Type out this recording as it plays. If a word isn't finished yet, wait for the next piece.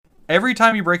Every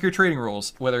time you break your trading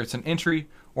rules, whether it's an entry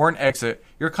or an exit,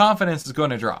 your confidence is going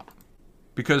to drop.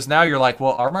 Because now you're like,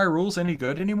 well, are my rules any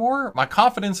good anymore? My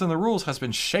confidence in the rules has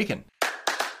been shaken.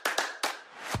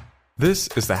 This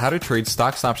is the How to Trade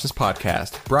Stocks and Options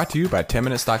podcast, brought to you by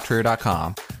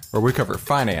 10MinuteStockTrader.com, where we cover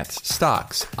finance,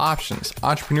 stocks, options,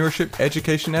 entrepreneurship,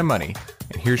 education, and money.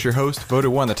 And here's your host,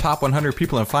 voted one of the top 100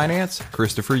 people in finance,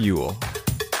 Christopher Uhl.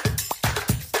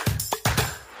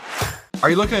 Are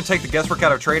you looking to take the guesswork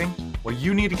out of trading? Well,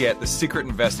 you need to get the Secret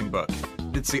Investing Book.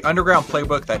 It's the underground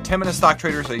playbook that 10-minute stock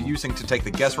traders are using to take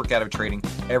the guesswork out of trading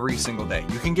every single day.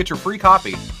 You can get your free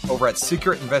copy over at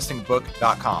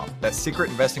secretinvestingbook.com. That's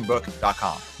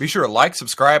secretinvestingbook.com. Be sure to like,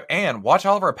 subscribe, and watch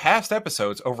all of our past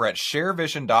episodes over at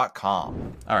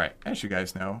sharevision.com. All right, as you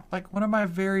guys know, like one of my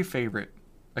very favorite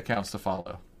accounts to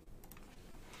follow.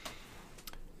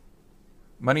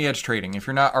 Money Edge Trading, if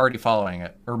you're not already following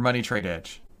it, or Money Trade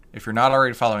Edge. If you're not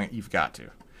already following it, you've got to.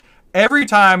 Every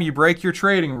time you break your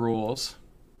trading rules,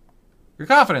 your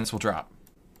confidence will drop.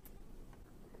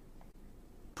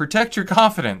 Protect your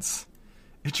confidence.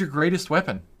 It's your greatest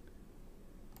weapon.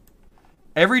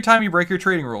 Every time you break your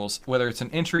trading rules, whether it's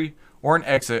an entry or an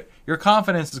exit, your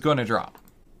confidence is going to drop.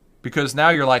 Because now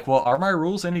you're like, well, are my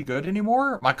rules any good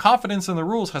anymore? My confidence in the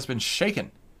rules has been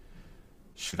shaken.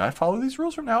 Should I follow these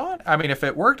rules from now on? I mean, if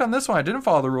it worked on this one, I didn't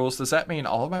follow the rules. Does that mean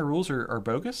all of my rules are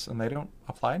bogus and they don't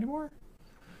apply anymore?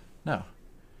 No.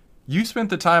 You spent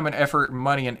the time and effort,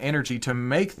 money, and energy to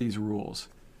make these rules.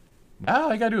 Now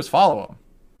all you gotta do is follow them.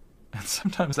 And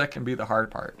sometimes that can be the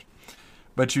hard part.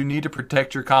 But you need to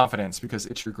protect your confidence because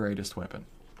it's your greatest weapon.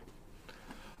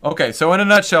 Okay, so in a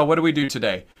nutshell, what do we do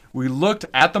today? We looked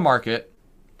at the market.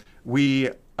 We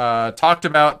talked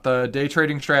about the day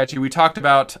trading strategy. We talked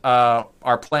about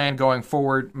our plan going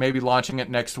forward, maybe launching it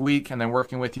next week, and then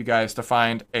working with you guys to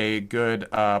find a good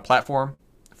platform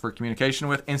for communication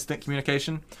with, instant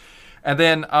communication. And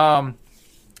then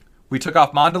we took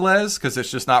off Mondelez because it's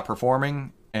just not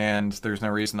performing and there's no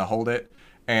reason to hold it.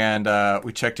 And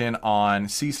we checked in on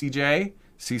CCJ.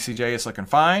 CCJ is looking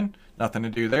fine. Nothing to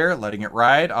do there. Letting it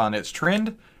ride on its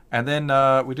trend. And then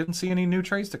we didn't see any new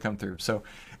trades to come through. So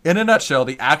in a nutshell,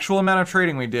 the actual amount of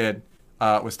trading we did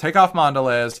was take off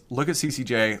Mondelez, look at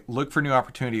CCJ, look for new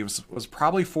opportunity. It was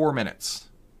probably 4 minutes.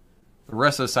 The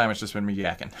rest of the time it's just been me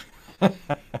yakking.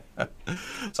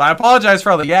 So I apologize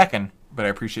for all the yakking, but I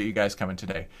appreciate you guys coming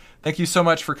today. Thank you so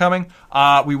much for coming.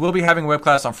 We will be having a web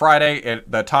class on Friday.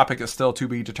 The topic is still to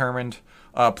be determined.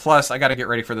 Plus, I got to get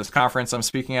ready for this conference I'm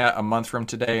speaking at a month from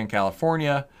today in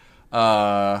California.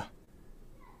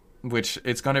 Which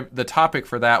it's going to, the topic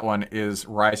for that one is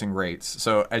rising rates.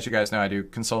 So as you guys know, I do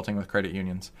consulting with credit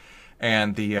unions,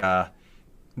 and the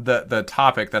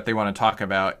topic that they want to talk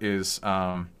about is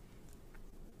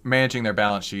managing their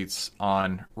balance sheets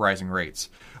on rising rates,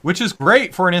 which is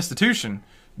great for an institution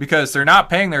because they're not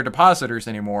paying their depositors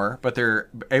anymore, but they're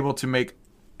able to make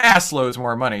ass loads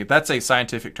more money. That's a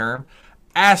scientific term.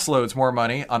 Ass loads more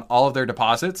money on all of their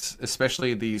deposits,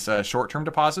 especially these short-term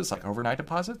deposits, like overnight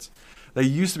deposits. They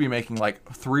used to be making like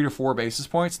 3 to 4 basis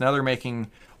points. Now they're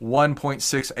making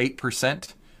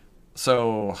 1.68%.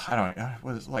 So I don't know,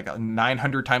 what is it, like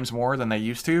 900 times more than they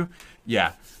used to.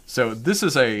 Yeah. So this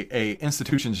is a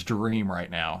institution's dream right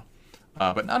now,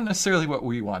 but not necessarily what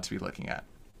we want to be looking at.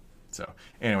 So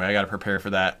anyway, I got to prepare for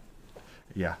that.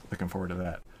 Yeah, looking forward to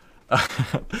that.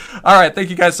 All right. Thank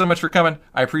you guys so much for coming.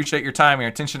 I appreciate your time and your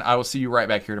attention. I will see you right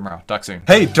back here tomorrow. Talk soon.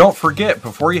 Hey, don't forget,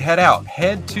 before you head out,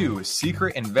 head to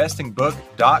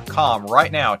secretinvestingbook.com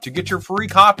right now to get your free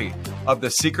copy of the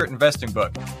Secret Investing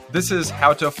Book. This is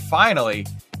how to finally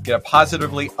get a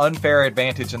positively unfair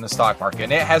advantage in the stock market.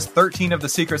 And it has 13 of the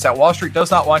secrets that Wall Street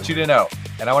does not want you to know.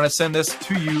 And I want to send this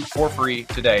to you for free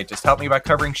today. Just help me by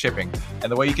covering shipping. And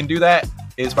the way you can do that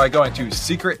is by going to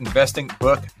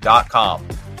secretinvestingbook.com.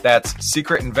 That's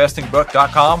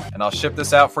secretinvestingbook.com, and I'll ship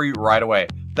this out for you right away.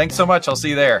 Thanks so much. I'll see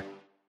you there.